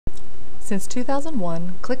Since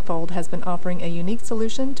 2001, ClickFold has been offering a unique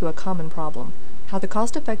solution to a common problem: how to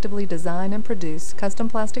cost-effectively design and produce custom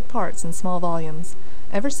plastic parts in small volumes.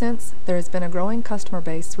 Ever since, there has been a growing customer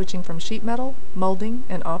base switching from sheet metal, molding,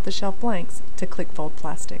 and off-the-shelf blanks to ClickFold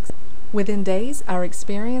plastics. Within days, our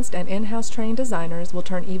experienced and in-house trained designers will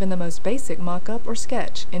turn even the most basic mock-up or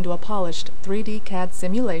sketch into a polished 3D CAD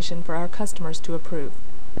simulation for our customers to approve.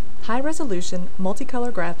 High-resolution,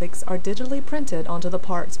 multicolor graphics are digitally printed onto the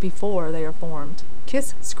parts before they are formed.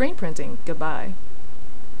 Kiss screen printing goodbye.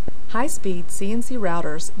 High-speed CNC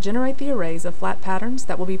routers generate the arrays of flat patterns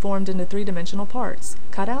that will be formed into three-dimensional parts.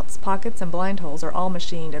 Cutouts, pockets, and blind holes are all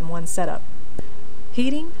machined in one setup.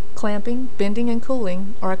 Heating, clamping, bending, and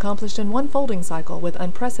cooling are accomplished in one folding cycle with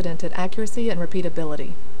unprecedented accuracy and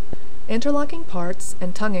repeatability. Interlocking parts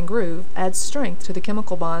and tongue and groove adds strength to the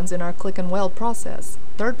chemical bonds in our click and weld process.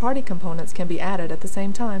 Third-party components can be added at the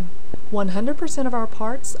same time. 100% of our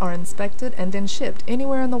parts are inspected and then shipped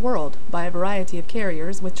anywhere in the world by a variety of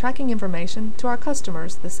carriers with tracking information to our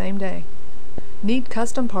customers the same day. Need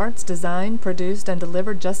custom parts designed, produced, and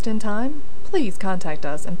delivered just in time? Please contact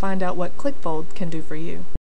us and find out what ClickFold can do for you.